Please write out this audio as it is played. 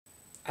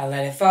I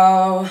let it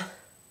fall,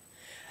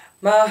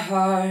 my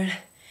heart,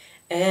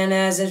 and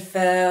as it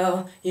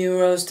fell, you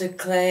rose to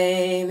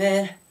claim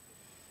it.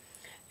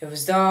 It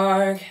was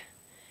dark,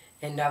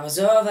 and I was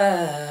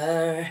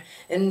over,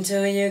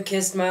 until you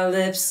kissed my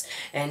lips,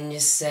 and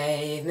you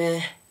saved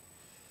me.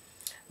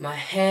 My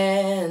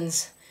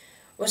hands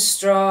were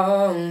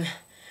strong,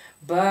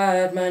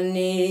 but my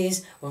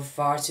knees were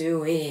far too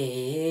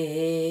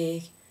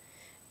weak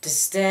to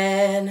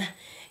stand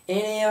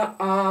in your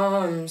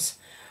arms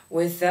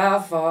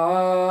without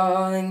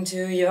falling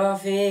to your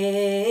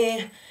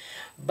feet.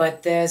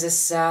 But there's a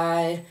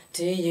side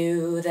to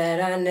you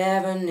that I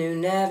never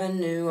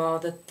knew. All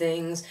the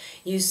things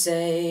you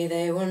say,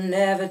 they were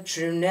never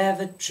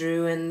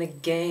true. And the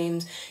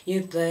games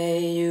you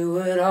play, you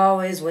would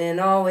always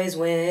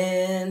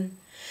win.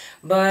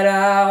 But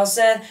I'll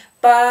set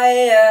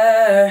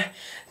fire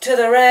to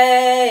the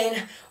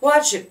rain,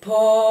 watch it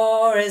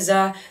pour as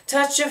I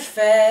touch your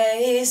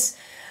face.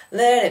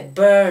 Let it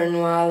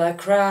burn while I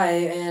cry,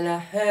 and I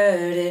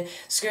heard it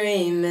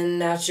screaming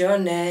out your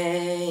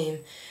name.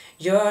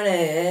 To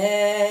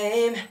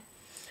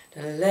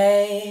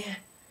lay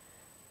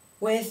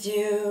with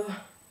you,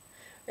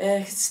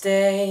 I could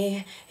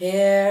stay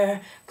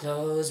here,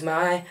 close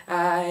my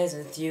eyes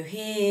with you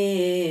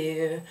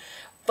here.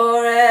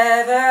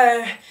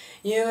 Forever,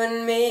 you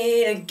and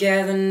me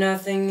together,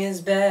 nothing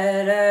is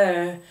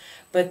better.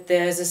 But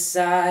there's a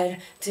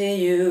side to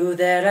you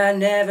that I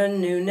never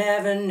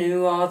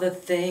knew. All the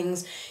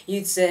things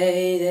you'd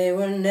say, they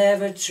were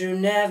never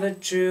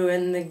true.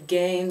 And the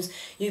games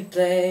you'd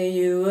play,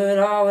 you would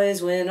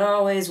always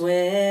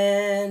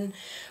win.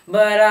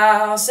 But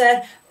I'll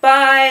set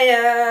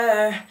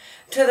fire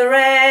to the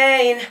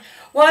rain,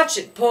 watch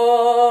it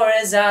pour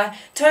as I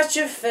touch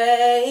your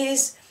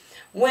face.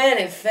 When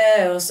it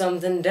fell,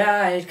 something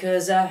died,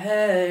 'cause I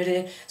heard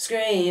it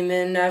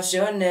screaming out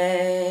your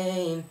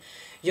name.